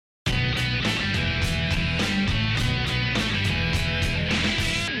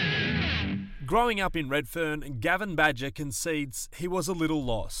Growing up in Redfern, Gavin Badger concedes he was a little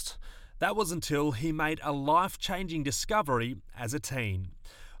lost. That was until he made a life-changing discovery as a teen.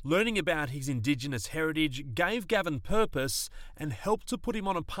 Learning about his Indigenous heritage gave Gavin purpose and helped to put him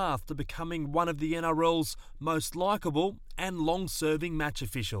on a path to becoming one of the NRL's most likeable and long-serving match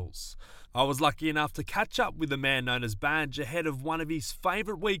officials. I was lucky enough to catch up with the man known as Badge ahead of one of his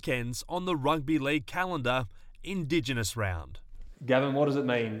favourite weekends on the rugby league calendar, Indigenous Round. Gavin, what does it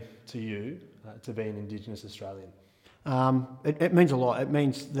mean to you to be an Indigenous Australian? It means a lot. It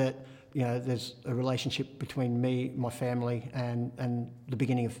means that there's a relationship between me, my family, and the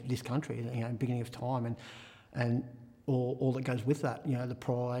beginning of this country. Beginning of time, and all that goes with that. The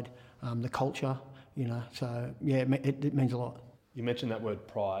pride, the culture. So yeah, it means a lot. You mentioned that word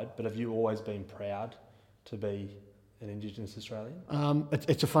pride, but have you always been proud to be an Indigenous Australian?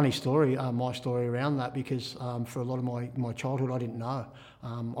 It's a funny story, my story around that, because for a lot of my childhood I didn't know.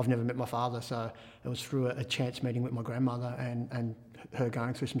 I've never met my father, so it was through a chance meeting with my grandmother and her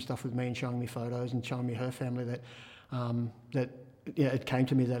going through some stuff with me and showing me photos and showing me her family that it came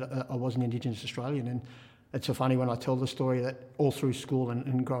to me that I was an Indigenous Australian. And it's so funny when I tell the story that all through school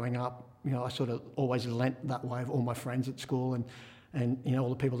and growing up, I sort of always lent that way of all my friends at school and all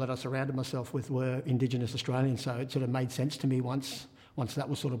the people that I surrounded myself with were Indigenous Australians. So it sort of made sense to me once that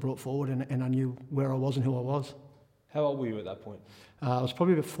was sort of brought forward and I knew where I was and who I was. How old were you at that point? I was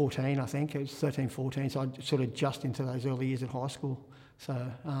probably about 14, I think. It was 13, 14, so I sort of just into those early years at high school. So,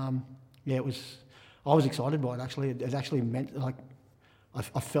 I was excited by it, actually. It actually meant, like,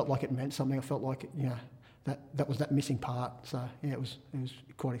 I felt like it meant something. I felt like, that was that missing part. So, yeah, it was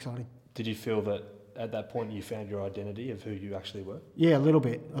quite exciting. Did you feel that at that point you found your identity of who you actually were? Yeah, a little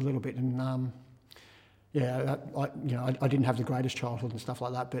bit. And, I didn't have the greatest childhood and stuff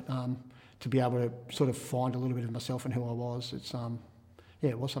like that, but to be able to sort of find a little bit of myself and who I was,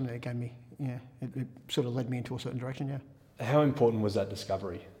 it was something that gave me, it sort of led me into a certain direction, yeah. How important was that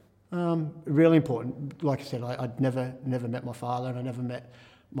discovery? Really important. Like I said, I'd never met my father and I never met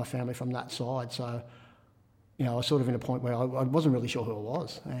my family from that side, so I was sort of in a point where I wasn't really sure who I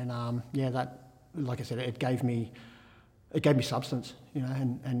was, and that, like I said, it gave me substance,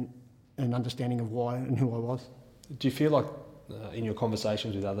 and an understanding of why and who I was. Do you feel like in your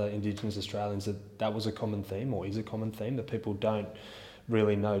conversations with other Indigenous Australians that was a common theme, or is a common theme, that people don't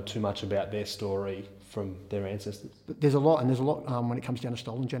really know too much about their story from their ancestors? There's a lot when it comes down to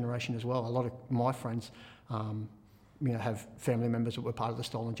stolen generation as well. A lot of my friends, have family members that were part of the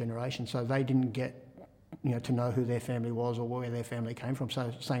stolen generation, so they didn't get, to know who their family was or where their family came from.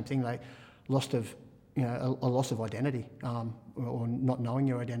 So same thing, they lost a loss of identity, or not knowing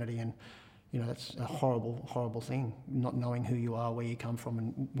your identity, and that's a horrible, horrible thing. Not knowing who you are, where you come from,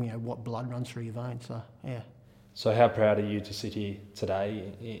 and what blood runs through your veins. So yeah. So how proud are you to sit here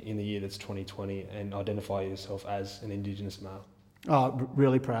today in the year that's 2020 and identify yourself as an Indigenous male? Oh,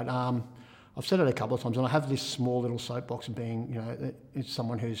 really proud. I've said it a couple of times, and I have this small little soapbox of being, it's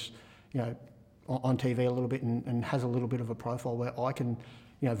someone who's, on TV a little bit and has a little bit of a profile where I can,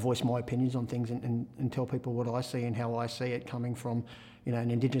 voice my opinions on things and tell people what I see and how I see it, coming from,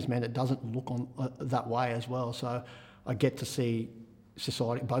 an Indigenous man that doesn't look on that way as well. So I get to see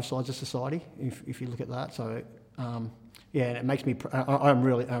society, both sides of society, if you look at that. So and it makes me.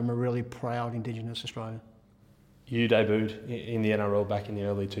 I'm a really proud Indigenous Australian. You debuted in the NRL back in the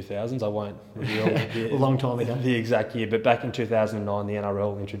early 2000s. I won't reveal a long time ago. The exact year, but back in 2009, the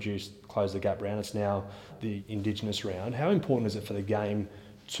NRL introduced Close the Gap round. It's now the Indigenous round. How important is it for the game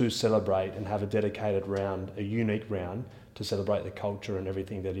to celebrate and have a dedicated round, a unique round, to celebrate the culture and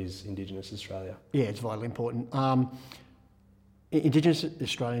everything that is Indigenous Australia? Yeah, it's vitally important. Indigenous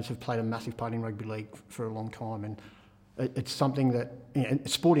Australians have played a massive part in rugby league for a long time, and it's something that,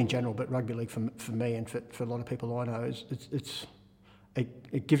 sport in general, but rugby league for me and for a lot of people I know,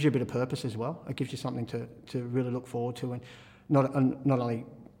 it gives you a bit of purpose as well. It gives you something to really look forward to, and not only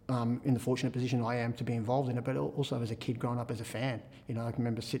in the fortunate position I am to be involved in it, but also as a kid growing up as a fan. I can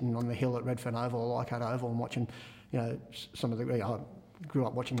remember sitting on the hill at Redfern Oval or Leichhardt Oval and watching, some of the. I grew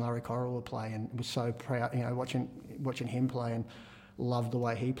up watching Larry Corriwell play and was so proud, watching him play, and loved the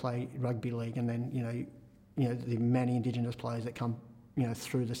way he played rugby league. And then the many Indigenous players that come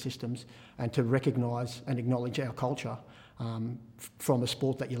through the systems, and to recognise and acknowledge our culture from a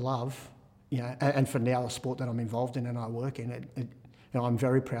sport that you love, and for now a sport that I'm involved in and I work in. I'm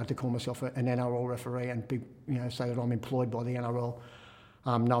very proud to call myself an NRL referee and say that I'm employed by the NRL,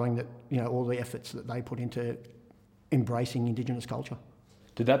 knowing that all the efforts that they put into embracing Indigenous culture.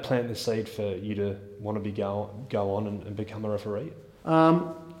 Did that plant the seed for you to want to go on and become a referee?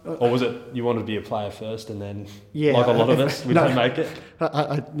 Or was it you wanted to be a player first and then, yeah, like a lot of us, we don't make it?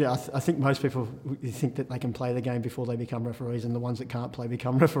 I think most people think that they can play the game before they become referees, and the ones that can't play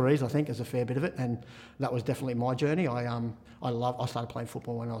become referees. I think there's a fair bit of it, and that was definitely my journey. I started playing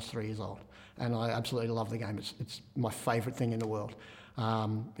football when I was 3 years old, and I absolutely love the game. It's my favourite thing in the world,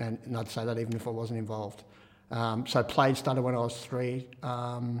 and I'd say that even if I wasn't involved. So started when I was 3.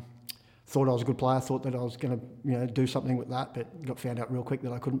 Thought I was a good player, thought that I was going to do something with that, but got found out real quick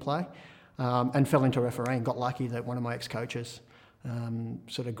that I couldn't play, and fell into refereeing. Got lucky that one of my ex-coaches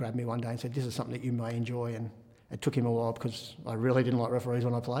sort of grabbed me one day and said, "This is something that you may enjoy," and it took him a while because I really didn't like referees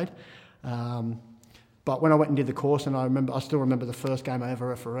when I played. But when I went and did the course, and I still remember the first game I ever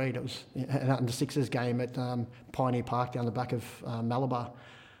refereed. It was an under sixes game at Pioneer Park down the back of Malabar,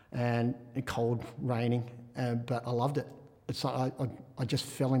 and cold, raining, but I loved it. I just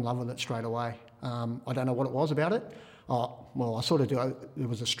fell in love with it straight away. I don't know what it was about it. Well, I sort of do. There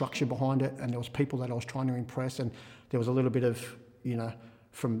was a structure behind it, and there was people that I was trying to impress, and there was a little bit of,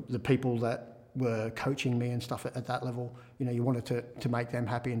 from the people that were coaching me and stuff at that level, you wanted to make them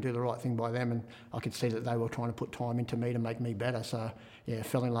happy and do the right thing by them, and I could see that they were trying to put time into me to make me better. So, yeah,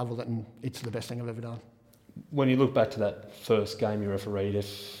 fell in love with it, and it's the best thing I've ever done. When you look back to that first game you refereed,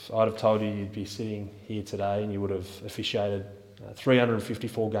 if I'd have told you you'd be sitting here today and you would have officiated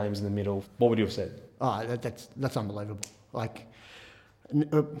 354 games in the middle, what would you have said? Oh, that's unbelievable. Like,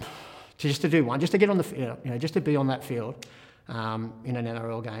 just to do one, just to get on the field, just to be on that field in an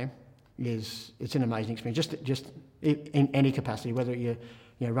NRL game it's an amazing experience. Just in any capacity, whether you're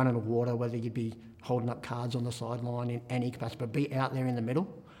running the water, whether you'd be holding up cards on the sideline, in any capacity, but be out there in the middle.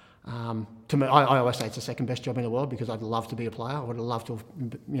 To me, I always say it's the second best job in the world because I'd love to be a player. I would have loved to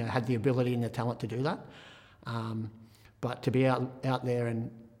have had the ability and the talent to do that. But to be out there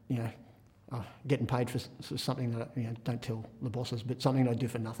and getting paid for something that don't tell the bosses, but something I do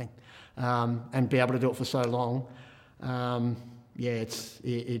for nothing, and be able to do it for so long, it's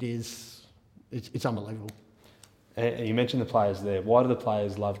unbelievable. And you mentioned the players there. Why do the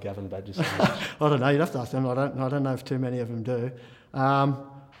players love Gavin Badger so much? I don't know. You'd have to ask them. I don't know if too many of them do.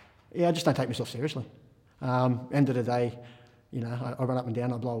 I just don't take myself seriously. End of the day, I run up and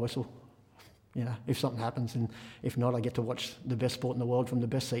down, I blow a whistle. If something happens, and if not, I get to watch the best sport in the world from the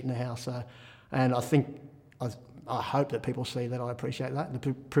best seat in the house. And I think, I hope that people see that I appreciate that,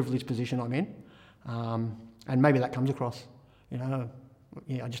 the privileged position I'm in. And maybe that comes across. I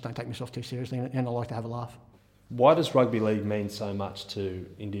just don't take myself too seriously, and I like to have a laugh. Why does rugby league mean so much to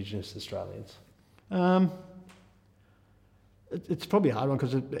Indigenous Australians? It's probably a hard one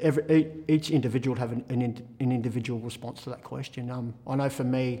because each individual would have an individual response to that question. I know for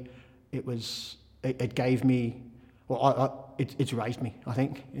me, it gave me, it's raised me. I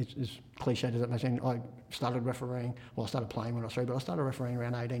think it's as cliche as it may seem. I started refereeing. Well, I started playing when I was 3, but I started refereeing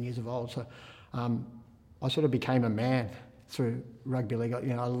around 18 years of old. So I sort of became a man through rugby league.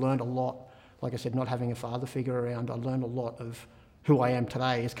 I learned a lot. Like I said, not having a father figure around, I learned a lot of who I am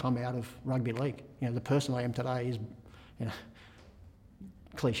today has come out of rugby league. The person I am today is,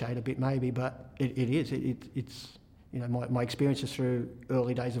 cliched a bit maybe, but it is. It's my experiences through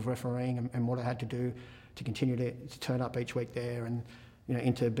early days of refereeing and what I had to do to continue to turn up each week there and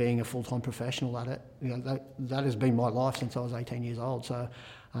into being a full-time professional at it. That has been my life since I was 18 years old. So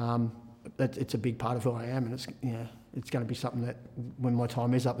it's a big part of who I am, and it's going to be something that when my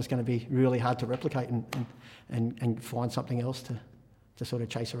time is up, it's going to be really hard to replicate and find something else to sort of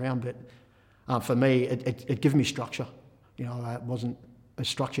chase around. But for me, it gave me structure. I wasn't a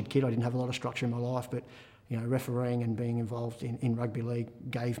structured kid. I didn't have a lot of structure in my life, but refereeing and being involved in rugby league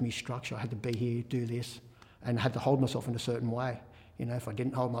gave me structure. I had to be here, do this, and I had to hold myself in a certain way. If I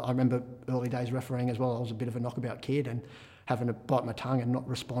didn't I remember early days refereeing as well. I was a bit of a knockabout kid, and having to bite my tongue and not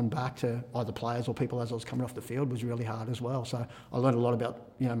respond back to either players or people as I was coming off the field was really hard as well. So I learned a lot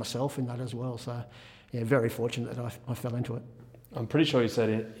about myself in that as well. So very fortunate that I fell into it. I'm pretty sure you said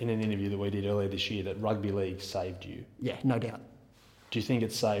in an interview that we did earlier this year that rugby league saved you. Yeah, no doubt. Do you think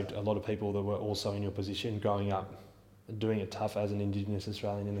it saved a lot of people that were also in your position growing up, doing it tough as an Indigenous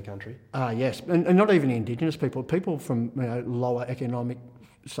Australian in the country? Yes, and not even Indigenous people from lower economic,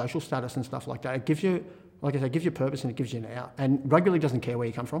 social status and stuff like that. It gives you, like I say, it gives you purpose and it gives you an out. And rugby league doesn't care where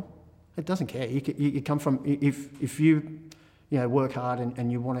you come from. It doesn't care. You come from, if you work hard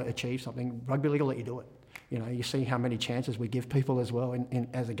and you want to achieve something, rugby league will let you do it. You see how many chances we give people as well in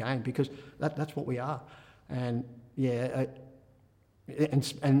as a game, because that's what we are. And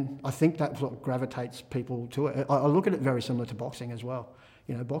and I think that's what gravitates people to it. I look at it very similar to boxing as well.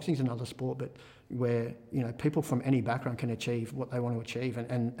 Boxing's another sport, but where people from any background can achieve what they want to achieve,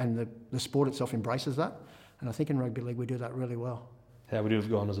 and the sport itself embraces that. And I think in rugby league we do that really well. How would you have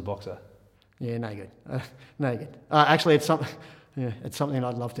gone as a boxer? Yeah, no good. No good. Actually, it's something. Yeah, it's something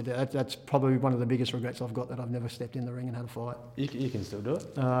I'd love to do. That's probably one of the biggest regrets I've got, that I've never stepped in the ring and had a fight. You can still do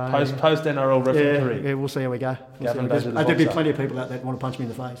it. Post NRL referee career. Yeah, we'll see how we go. Gavin Badger, There'll be plenty of people out there that want to punch me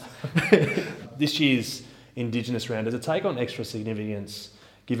in the face. This year's Indigenous round, does it take on extra significance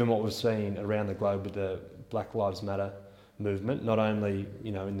given what we've seen around the globe with the Black Lives Matter movement, not only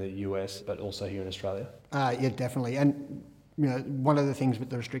in the US but also here in Australia? Yeah, definitely. And one of the things with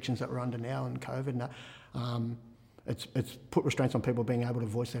the restrictions that we're under now and COVID, it's put restraints on people being able to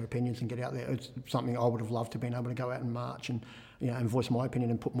voice their opinions and get out there. It's something I would have loved to been able to go out and march and and voice my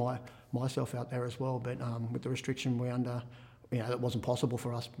opinion and put myself out there as well. But with the restriction we're under, it wasn't possible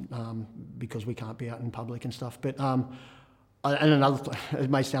for us because we can't be out in public and stuff. But and another, it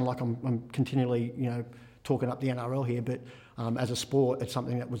may sound like I'm continually talking up the NRL here, but as a sport, it's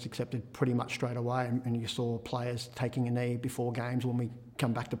something that was accepted pretty much straight away, and you saw players taking a knee before games when we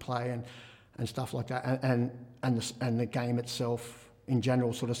come back to play and stuff like that, and the game itself in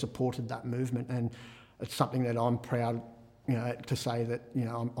general sort of supported that movement, and it's something that I'm proud to say that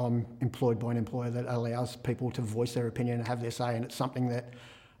I'm employed by an employer that allows people to voice their opinion and have their say, and it's something that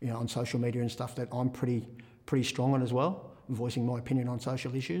on social media and stuff that I'm pretty strong on as well, voicing my opinion on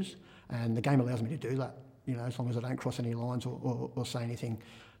social issues, and the game allows me to do that. As long as I don't cross any lines or say anything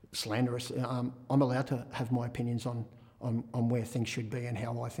slanderous, I'm allowed to have my opinions on where things should be and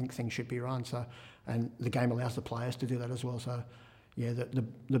how I think things should be run. So, and the game allows the players to do that as well. So, yeah,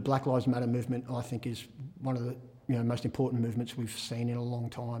 the Black Lives Matter movement, I think, is one of the most important movements we've seen in a long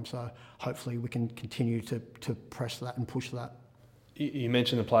time. So hopefully we can continue to press that and push that. You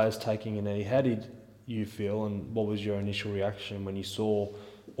mentioned the players taking a knee. How did you feel, and what was your initial reaction when you saw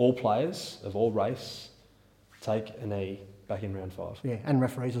all players of all race take a knee back in round 5? Yeah, and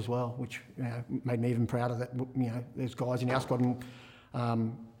referees as well, which made me even prouder that there's guys in our squad,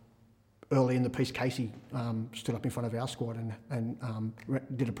 and early in the piece, Casey stood up in front of our squad and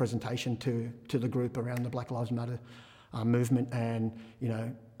did a presentation to the group around the Black Lives Matter movement and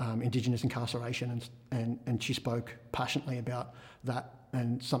Indigenous incarceration, and she spoke passionately about that,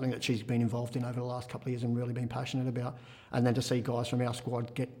 and something that she's been involved in over the last couple of years and really been passionate about. And then to see guys from our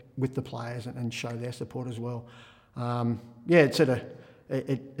squad get with the players and show their support as well.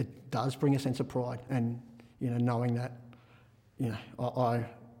 It does bring a sense of pride, and knowing that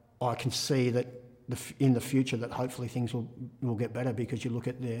I can see that in the future that hopefully things will get better, because you look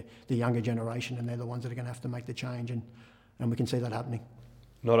at the younger generation and they're the ones that are going to have to make the change, and we can see that happening.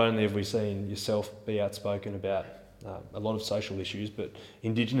 Not only have we seen yourself be outspoken about a lot of social issues, but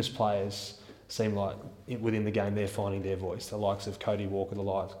Indigenous players seem like within the game they're finding their voice. The likes of Cody Walker, the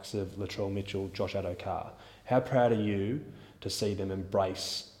likes of Latrell Mitchell, Josh Addo-Carr. How proud are you to see them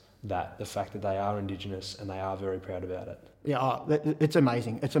embrace the fact that they are Indigenous and they are very proud about it? Yeah, it's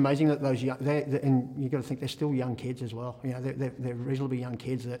amazing. It's amazing that those young, and you've got to think they're still young kids as well. They're reasonably young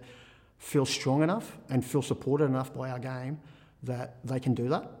kids that feel strong enough and feel supported enough by our game that they can do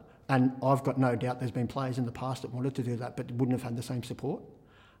that. And I've got no doubt there's been players in the past that wanted to do that but wouldn't have had the same support,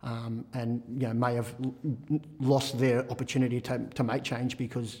 and may have lost their opportunity to make change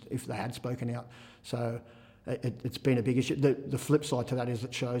because if they had spoken out. So it's been a big issue. The flip side to that is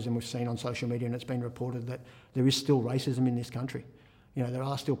it shows, and we've seen on social media and it's been reported, that there is still racism in this country. There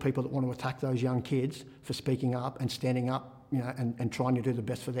are still people that want to attack those young kids for speaking up and standing up, and trying to do the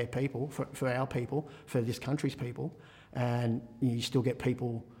best for their people, for our people, for this country's people. And you still get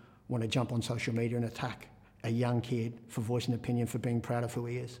people want to jump on social media and attack a young kid for voicing an opinion, for being proud of who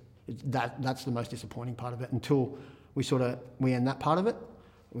he is. That's the most disappointing part of it. Until we end that part of it,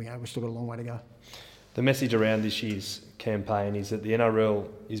 we've still got a long way to go. The message around this year's campaign is that the NRL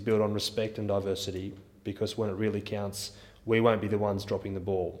is built on respect and diversity, because when it really counts, we won't be the ones dropping the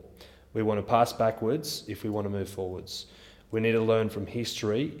ball. We want to pass backwards if we want to move forwards. We need to learn from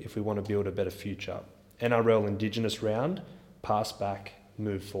history if we want to build a better future. NRL Indigenous round, pass back,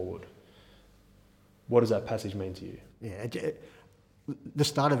 move forward. What does that passage mean to you? Yeah, the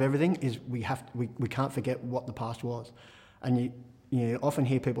start of everything is we can't forget what the past was. And you often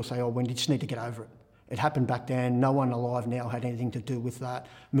hear people say, we just need to get over it. It happened back then. No one alive now had anything to do with that.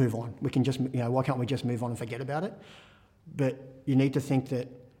 Move on. We can just, why can't we just move on and forget about it? But you need to think that,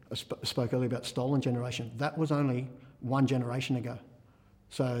 I spoke earlier about stolen generation. That was only one generation ago.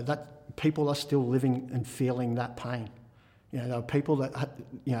 So that people are still living and feeling that pain. There are people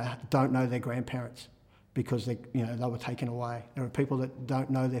that don't know their grandparents because they were taken away. There are people that don't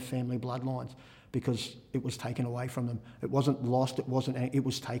know their family bloodlines because it was taken away from them. It wasn't lost. It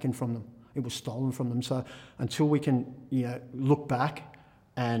was taken from them. It was stolen from them. So until we can look back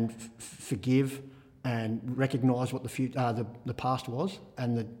and forgive and recognise what the past was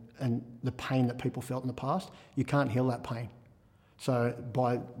and the pain that people felt in the past, you can't heal that pain. So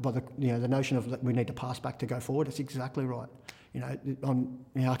by the notion of that we need to pass back to go forward, it's exactly right. I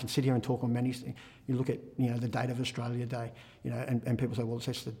can sit here and talk on many things. You look at the date of Australia Day, and people say, well, it's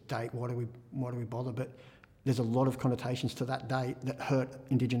just the date. Why do we bother? But there's a lot of connotations to that day that hurt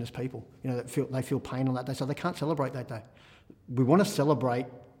Indigenous people. That they feel pain on that day, so they can't celebrate that day. We want to celebrate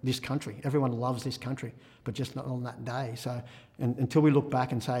this country. Everyone loves this country, but just not on that day. So until we look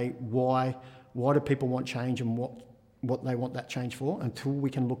back and say why do people want change and what they want that change for, until we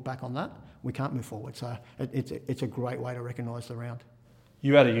can look back on that, we can't move forward. So it's a great way to recognise the round.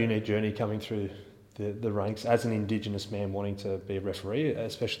 You had a unique journey coming through the ranks as an Indigenous man wanting to be a referee,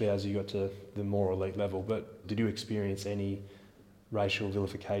 especially as you got to the more elite level. But did you experience any racial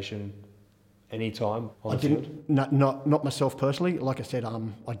vilification any time on the field? Not myself personally. Like I said,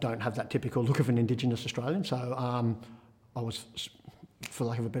 I don't have that typical look of an Indigenous Australian. So I was, for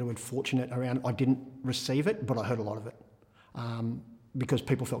lack of a better word, fortunate around. I didn't receive it, but I heard a lot of it because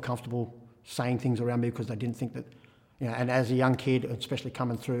people felt comfortable saying things around me because they didn't think that, and as a young kid, especially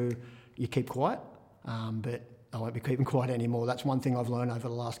coming through, you keep quiet, but I won't be keeping quiet anymore. That's one thing I've learned over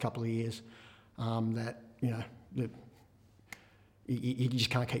the last couple of years, that you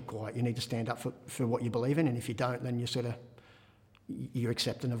just can't keep quiet. You need to stand up for what you believe in, and if you don't, then you're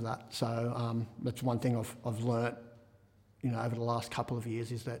accepting of that. So that's one thing I've learnt, over the last couple of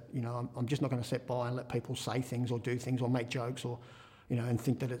years, is that I'm just not going to sit by and let people say things or do things or make jokes or and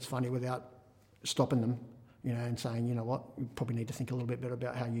think that it's funny without stopping them, and saying, you probably need to think a little bit better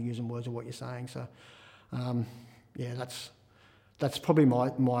about how you're using words or what you're saying. So that's probably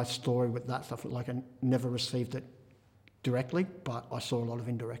my story with that stuff. Like, I never received it directly, but I saw a lot of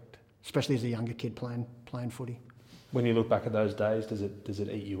indirect, especially as a younger kid playing footy. When you look back at those days, does it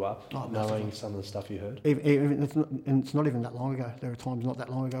eat you up, knowing some of the stuff you heard? Even it's not even that long ago. There are times not that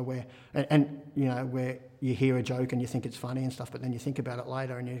long ago where, where you hear a joke and you think it's funny and stuff, but then you think about it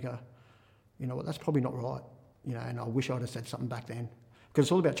later and you go, that's probably not right. And I wish I'd have said something back then. Because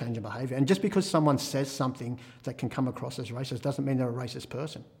it's all about changing behaviour. And just because someone says something that can come across as racist doesn't mean they're a racist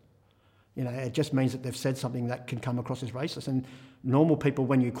person. It just means that they've said something that can come across as racist. And normal people,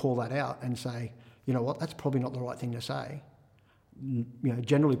 when you call that out and say, that's probably not the right thing to say,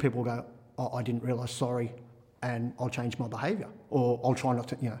 generally people go, oh, I didn't realise, sorry, and I'll change my behaviour, or I'll try not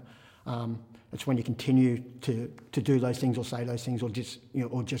to, It's when you continue to do those things or say those things or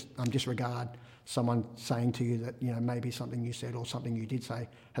disregard someone saying to you that, maybe something you said or something you did say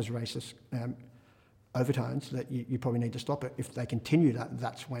has racist overtones, that you probably need to stop it. If they continue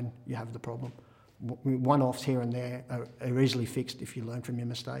that's when you have the problem. One-offs here and there are easily fixed if you learn from your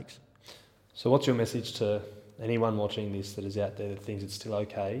mistakes. So what's your message to anyone watching this that is out there that thinks it's still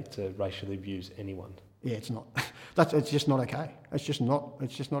okay to racially abuse anyone? Yeah, it's not. It's just not okay. It's just not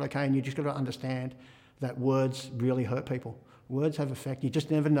okay, and you just got to understand that words really hurt people. Words have effect. You just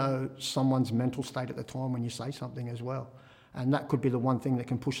never know someone's mental state at the time when you say something as well. And that could be the one thing that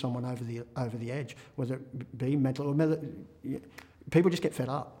can push someone over the edge, whether it be mental or people just get fed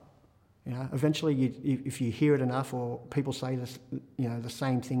up. Eventually, if you hear it enough, or people say this, the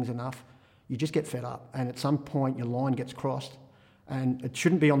same things enough, you just get fed up. And at some point, your line gets crossed, and it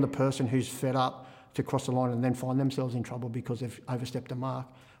shouldn't be on the person who's fed up to cross the line and then find themselves in trouble because they've overstepped a mark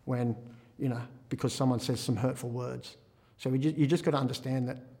when, because someone says some hurtful words. So you just got to understand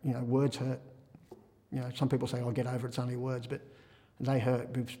that, words hurt. Some people say, "Oh, get over it, it's only words," but they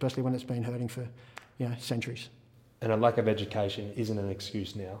hurt, especially when it's been hurting for, centuries. And a lack of education isn't an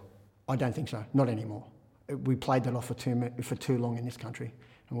excuse now? I don't think so, not anymore. We played that off for too long in this country.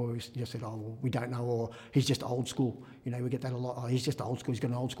 And we just said, oh, well, we don't know, or he's just old school. We get that a lot. Oh, he's just old school. He's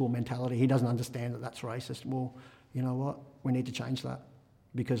got an old school mentality. He doesn't understand that that's racist. Well, you know what? We need to change that,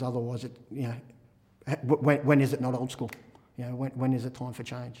 because otherwise, when is it not old school? When is it time for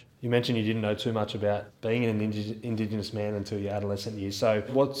change? You mentioned you didn't know too much about being an Indigenous man until your adolescent years. So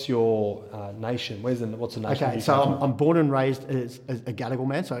what's your nation? What's the nation? Okay, so I'm born and raised as a Gadigal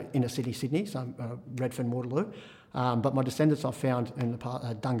man, so inner city Sydney, so Redfern, Waterloo. But my descendants I've found in the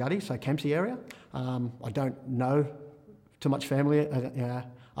Dungutty, so Kempsey area. I don't know too much family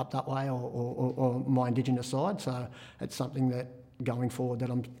up that way or my Indigenous side, so it's something that going forward that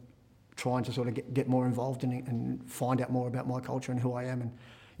I'm trying to sort of get more involved in and find out more about my culture and who I am,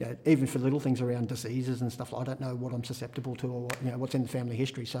 and even for little things around diseases and stuff, I don't know what I'm susceptible to or what's in the family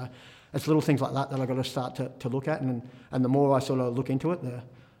history. So it's little things like that I've got to start to look at, and the more I sort of look into it,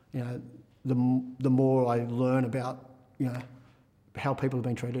 the more I learn about how people have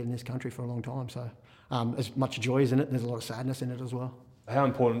been treated in this country for a long time. So as much joy is in it, there's a lot of sadness in it as well. How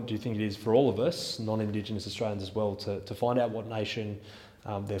important do you think it is for all of us, non-Indigenous Australians as well, to find out what nation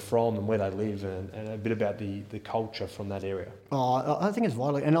they're from and where they live, and a bit about the culture from that area? Oh, I think it's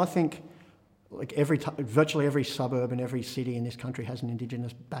vital, and I think like virtually every suburb and every city in this country has an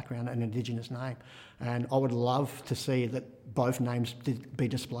Indigenous background and an Indigenous name, and I would love to see that both names be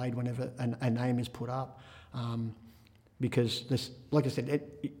displayed whenever a name is put up, because this, like I said,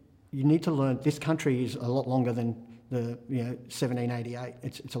 you need to learn. This country is a lot longer than the 1788.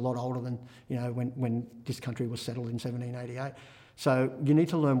 It's a lot older than when this country was settled in 1788. So you need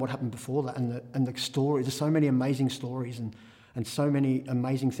to learn what happened before that, and the story. There's so many amazing stories and so many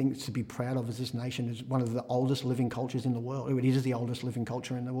amazing things to be proud of as this nation is one of the oldest living cultures in the world. It is the oldest living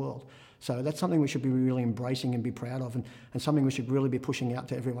culture in the world. So that's something we should be really embracing and be proud of, and something we should really be pushing out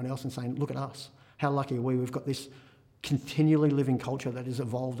to everyone else and saying, look at us. How lucky are we? We've got this continually living culture that has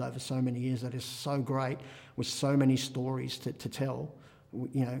evolved over so many years, that is so great, with so many stories to tell.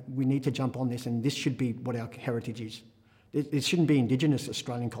 We need to jump on this, and this should be what our heritage is. It shouldn't be Indigenous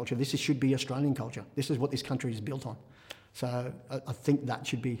Australian culture. This should be Australian culture. This is what this country is built on. So I think that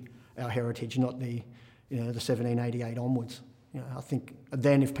should be our heritage, not the 1788 onwards. I think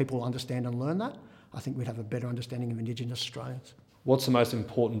then if people understand and learn that, I think we'd have a better understanding of Indigenous Australians. What's the most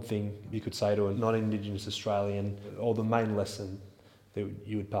important thing you could say to a non-Indigenous Australian, or the main lesson that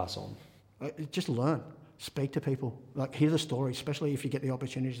you would pass on? Just learn. Speak to people. Like, hear the story, especially if you get the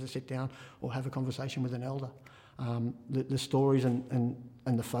opportunity to sit down or have a conversation with an elder. The stories and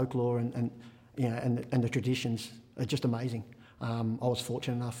the folklore and the traditions are just amazing. I was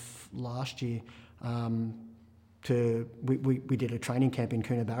fortunate enough last year we did a training camp in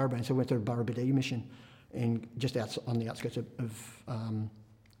Coonabarabran, so we went to a Burrabidee mission just on the outskirts of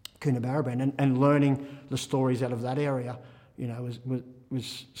Coonabarabran, and learning the stories out of that area,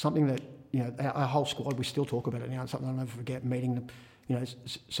 was something that our whole squad, we still talk about it now. It's something I'll never forget. Meeting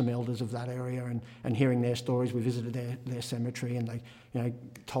some elders of that area and hearing their stories. We visited their cemetery, and they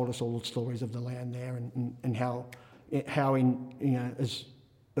told us all the stories of the land there, and how in as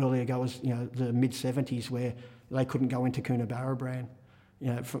early ago as the mid-70s, where they couldn't go into Coonabarabran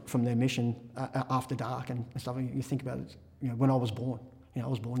from their mission after dark and stuff. You think about it, when I was born. I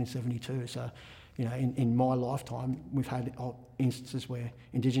was born in 72, so in my lifetime we've had instances where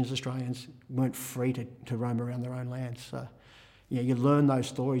Indigenous Australians weren't free to roam around their own lands. So you learn those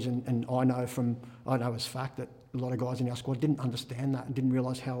stories, and I know as fact that a lot of guys in our squad didn't understand that and didn't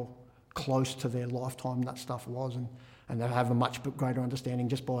realise how close to their lifetime that stuff was, and they have a much greater understanding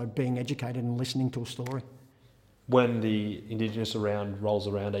just by being educated and listening to a story. When the Indigenous rolls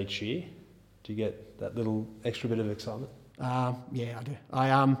around each year, do you get that little extra bit of excitement? Yeah, I do.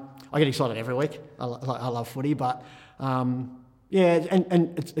 I get excited every week. I love footy, but and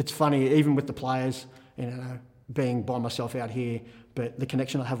it's funny, even with the players, being by myself out here, but the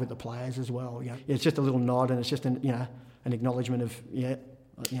connection I have with the players as well. It's just a little nod, and it's just an acknowledgement of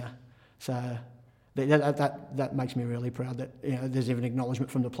So that makes me really proud that there's even acknowledgement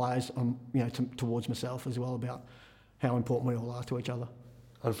from the players towards myself as well about how important we all are to each other.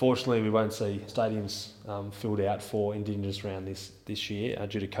 Unfortunately, we won't see stadiums filled out for Indigenous round this year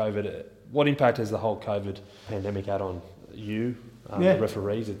due to COVID. What impact has the whole COVID pandemic had on you, the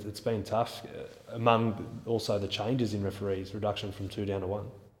referees? It's been tough, among also the changes in referees, reduction from 2 down to 1.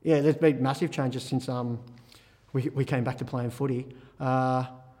 Yeah, there's been massive changes since we came back to playing footy.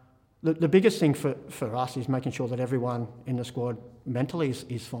 The biggest thing for us is making sure that everyone in the squad mentally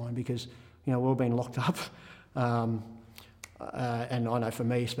is fine, because we've all been locked up. And I know for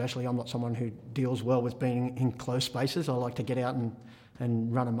me especially, I'm not someone who deals well with being in close spaces. I like to get out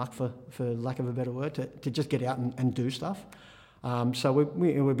and run amok, for lack of a better word, to just get out and do stuff. So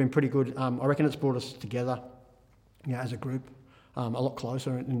we've been pretty good. I reckon it's brought us together as a group a lot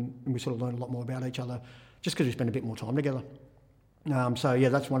closer, and we sort of learn a lot more about each other just because we spend a bit more time together.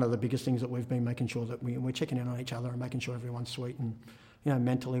 That's one of the biggest things that we've been making sure that we're checking in on each other and making sure everyone's sweet, and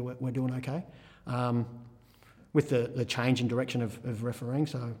mentally we're doing okay. With the change in direction of refereeing,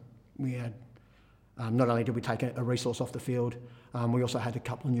 so we had not only did we take a resource off the field, we also had a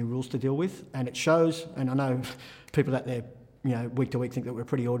couple of new rules to deal with, and it shows. And I know people out there, week to week think that we're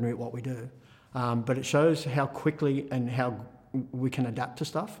pretty ordinary at what we do, but it shows how quickly and how we can adapt to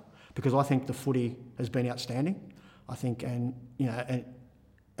stuff. Because I think the footy has been outstanding. I think, and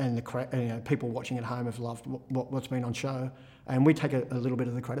the people watching at home have loved what's been on show, and we take a little bit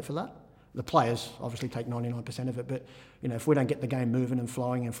of the credit for that. The players obviously take 99% of it, but if we don't get the game moving and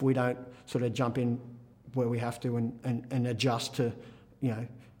flowing, if we don't sort of jump in where we have to and adjust to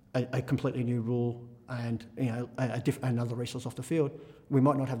a completely new rule and another resource off the field, we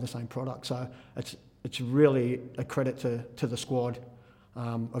might not have the same product. So it's really a credit to the squad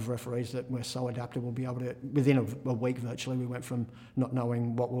of referees that we're so adaptable. We'll be able to, within a week virtually, we went from not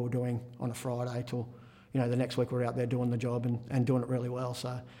knowing what we were doing on a Friday till, the next week we're out there doing the job and doing it really well. So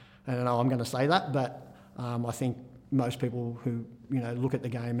I don't know I'm going to say that, but I think most people who, look at the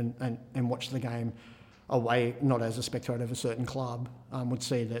game and watch the game away, not as a spectator of a certain club, would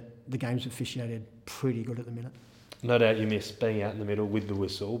see that the game's officiated pretty good at the minute. No doubt you miss being out in the middle with the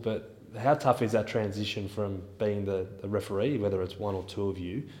whistle, but how tough is that transition from being the referee, whether it's one or two of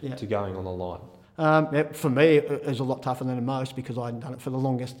you, to going on the line? For me, it was a lot tougher than most because I hadn't done it for the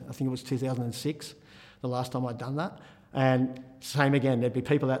longest. I think it was 2006, the last time I'd done that. And same again, there'd be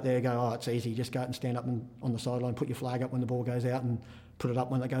people out there who go, oh, it's easy, just go out and stand up on the sideline, put your flag up when the ball goes out and put it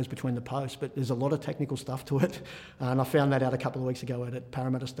up when it goes between the posts. But there's a lot of technical stuff to it. And I found that out a couple of weeks ago at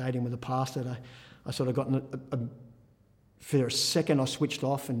Parramatta Stadium with a pass that I sort of got for a second I switched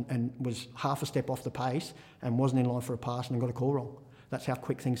off and was half a step off the pace and wasn't in line for a pass and got a call wrong. That's how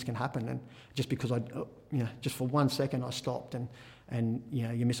quick things can happen. And just because just for 1 second I stopped and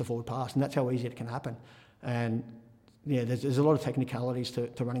you miss a forward pass, and that's how easy it can happen. And there's a lot of technicalities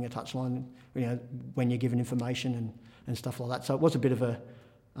to running a touchline, when you're given information and stuff like that. So it was a bit of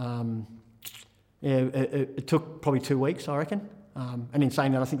it took probably 2 weeks, I reckon. And in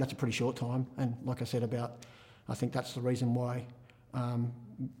saying that, I think that's a pretty short time. And like I said I think that's the reason why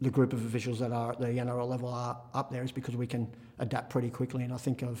the group of officials that are at the NRL level are up there, is because we can adapt pretty quickly, and I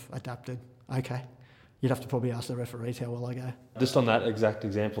think I've adapted okay. You'd have to probably ask the referees how well I go. Just on that exact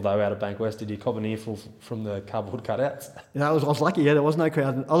example though, out of Bank West, did you cop an earful from the cardboard cutouts? I was lucky, there was no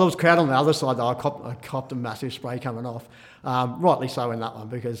crowd. Oh, there was crowd on the other side though. I copped a massive spray coming off. Rightly so in that one,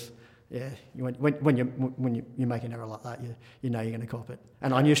 because when you make an error like that, you know you're going to cop it.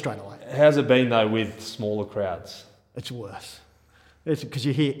 And I knew straight away. How's it been though with smaller crowds? It's worse. It's because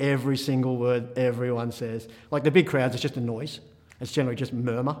you hear every single word everyone says. Like the big crowds, it's just a noise. It's generally just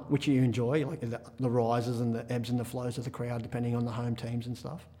murmur, which you enjoy, like the rises and the ebbs and the flows of the crowd, depending on the home teams and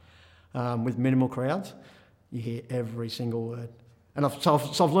stuff. With minimal crowds, you hear every single word. And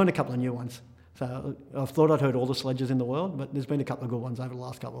I've learned a couple of new ones. So I thought I'd heard all the sledges in the world, but there's been a couple of good ones over the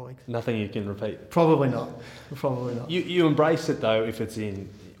last couple of weeks. Nothing you can repeat? Probably not. You embrace it though if it's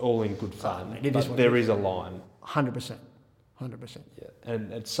all in good fun, but there is a line. 100%. Yeah,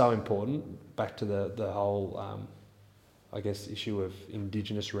 and it's so important, back to the whole... issue of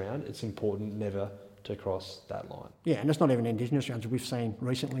Indigenous round. It's important never to cross that line. Yeah, and it's not even Indigenous rounds. We've seen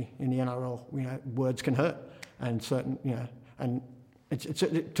recently in the NRL, words can hurt, and certain, and it's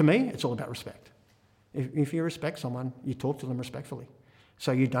to me, it's all about respect. If you respect someone, you talk to them respectfully.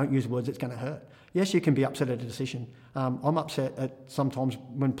 So you don't use words that's going to hurt. Yes, you can be upset at a decision. I'm upset at sometimes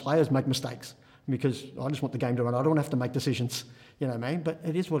when players make mistakes, because I just want the game to run. I don't want to have to make decisions, you know what I mean? But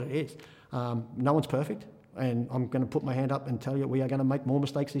it is what it is. No one's perfect. And I'm going to put my hand up and tell you we are going to make more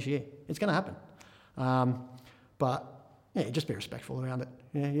mistakes this year. It's going to happen. Just be respectful around it.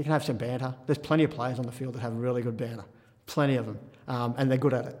 You can have some banter. There's plenty of players on the field that have really good banter. Plenty of them. And they're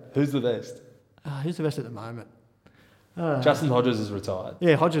good at it. Who's the best? Who's the best at the moment? Justin Hodges is retired.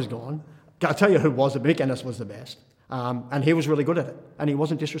 Yeah, Hodges is gone. I'll tell you who was. Mick Ennis was the best. And he was really good at it. And he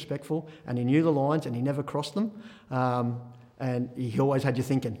wasn't disrespectful. And he knew the lines and he never crossed them. And he always had you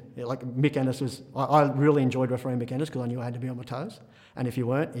thinking. Like Mick Ennis was... I really enjoyed refereeing Mick Ennis because I knew I had to be on my toes. And if you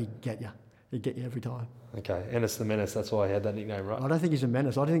weren't, he'd get you. He'd get you every time. Okay, Ennis the Menace, that's why I had that nickname, right? I don't think he's a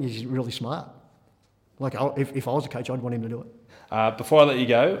menace. I think he's really smart. Like, if I was a coach, I'd want him to do it. Before I let you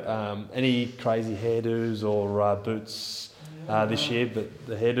go, any crazy hairdos or boots this year? But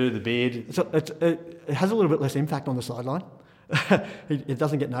the hairdo, the beard... It has a little bit less impact on the sideline. It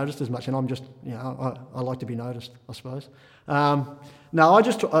doesn't get noticed as much, and I'm just, I like to be noticed, I suppose. For me,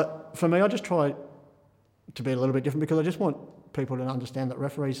 I just try to be a little bit different because I just want people to understand that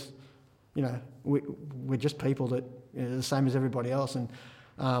referees, we're just people that are the same as everybody else. And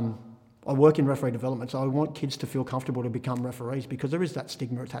I work in referee development, so I want kids to feel comfortable to become referees because there is that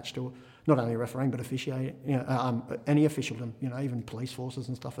stigma attached to not only refereeing but officiating, any officialdom, even police forces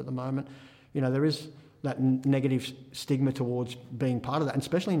and stuff at the moment. There is that negative stigma towards being part of that, and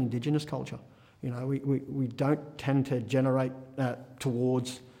especially in Indigenous culture. We don't tend to generate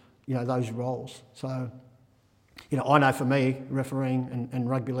towards, those roles. So, I know for me, refereeing and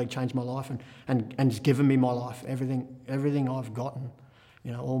rugby league changed my life and has given me my life, everything I've gotten,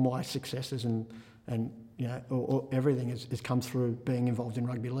 all my successes and everything has come through being involved in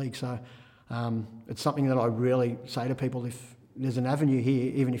rugby league. So it's something that I really say to people: if there's an avenue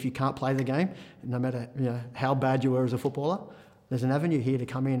here, even if you can't play the game, no matter how bad you were as a footballer, there's an avenue here to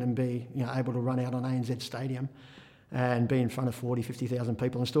come in and be able to run out on ANZ Stadium and be in front of 40,000, 50,000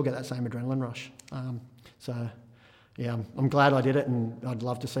 people and still get that same adrenaline rush. yeah, I'm glad I did it, and I'd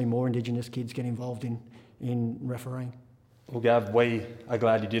love to see more Indigenous kids get involved in refereeing. Well, Gav, we are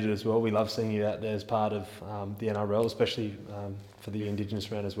glad you did it as well. We love seeing you out there as part of the NRL, especially for the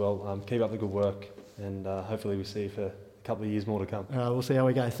Indigenous round as well. Keep up the good work, and hopefully we see you for a couple of years more to come. We'll see how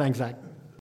we go. Thanks, Zach.